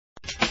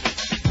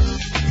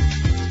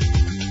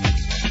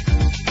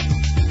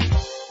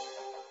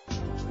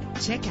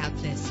Check out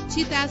this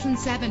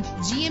 2007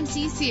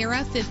 GMC Sierra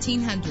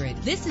 1500.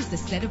 This is the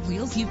set of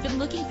wheels you've been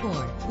looking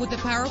for, with a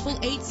powerful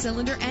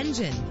 8-cylinder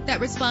engine that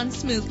responds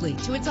smoothly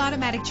to its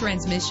automatic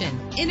transmission.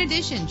 In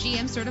addition,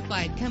 GM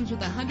Certified comes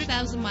with a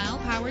 100,000-mile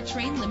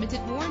powertrain limited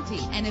warranty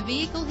and a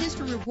vehicle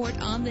history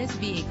report on this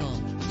vehicle.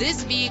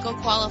 This vehicle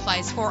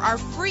qualifies for our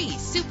free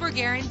Super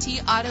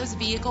Guarantee Autos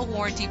Vehicle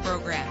Warranty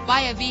Program.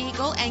 Buy a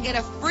vehicle and get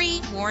a free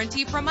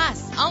warranty from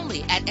us,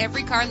 only at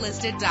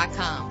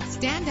everycarlisted.com.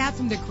 Stand out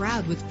from the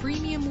crowd with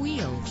premium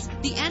wheels.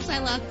 The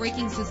anti-lock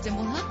braking system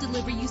will help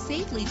deliver you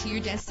safely to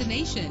your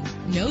destination.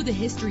 Know the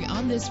history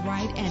on this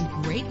ride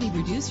and greatly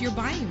reduce your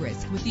buying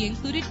risk with the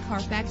included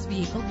Carfax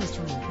Vehicle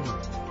History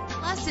Report.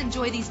 Plus,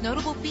 enjoy these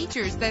notable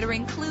features that are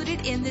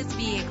included in this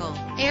vehicle: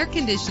 air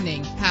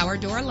conditioning, power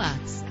door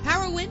locks,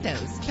 power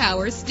windows,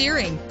 power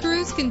steering,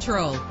 cruise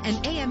control,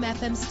 an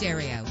AM/FM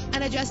stereo,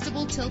 an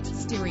adjustable tilt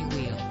steering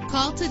wheel.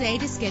 Call today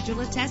to schedule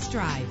a test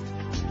drive.